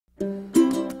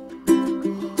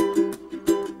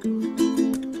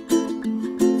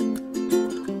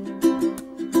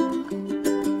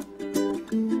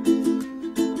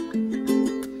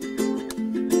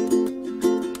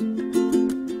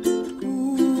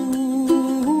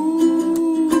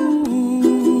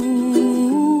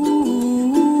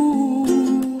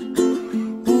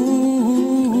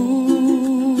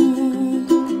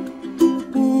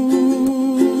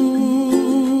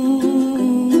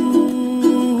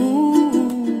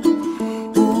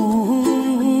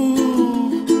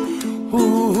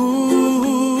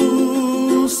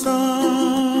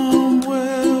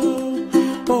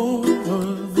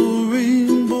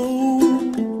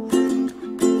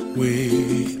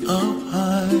up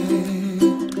high,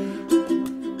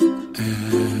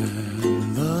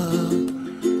 and the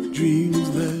dreams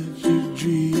that you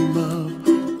dream of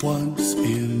once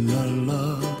in a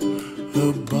lullaby.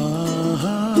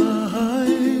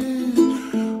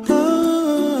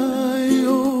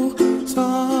 Oh,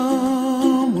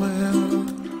 somewhere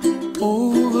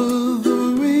over the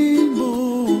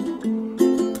rainbow,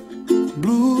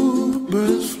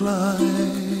 bluebirds fly.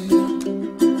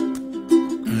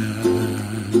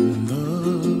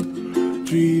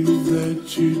 Dreams that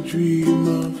you dream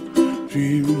of,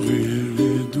 dreams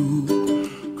really do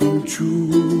come true.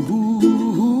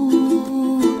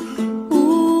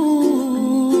 Ooh,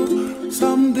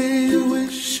 someday you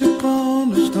wish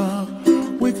upon a star,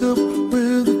 wake up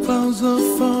where the clouds are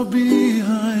far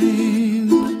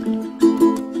behind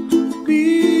me,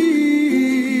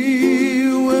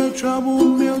 where trouble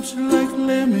melts like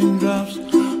lemon drops,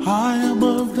 high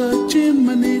above the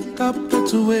chimney top.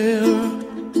 That's where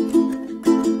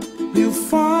you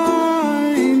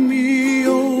find me,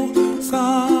 oh,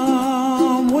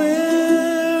 somewhere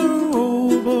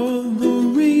over the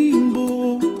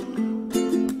rainbow,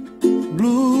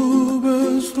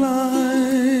 bluebirds fly,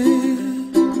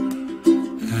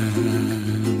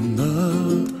 and the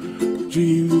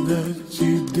dream that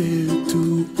you dare to,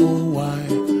 oh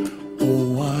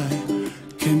why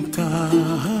can't I?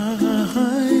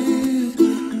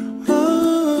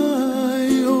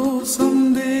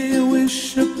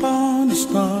 Upon a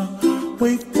star,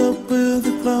 wake up where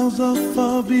the clouds are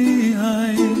far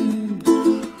behind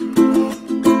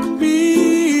me,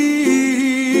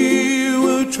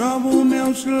 where trouble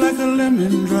melts like a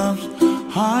lemon drops,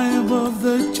 high above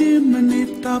the chimney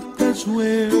top. That's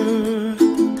where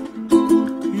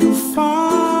you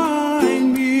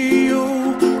find me,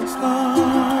 oh,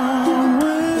 somewhere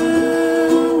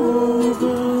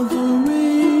over the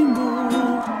rainbow,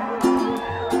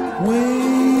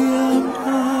 way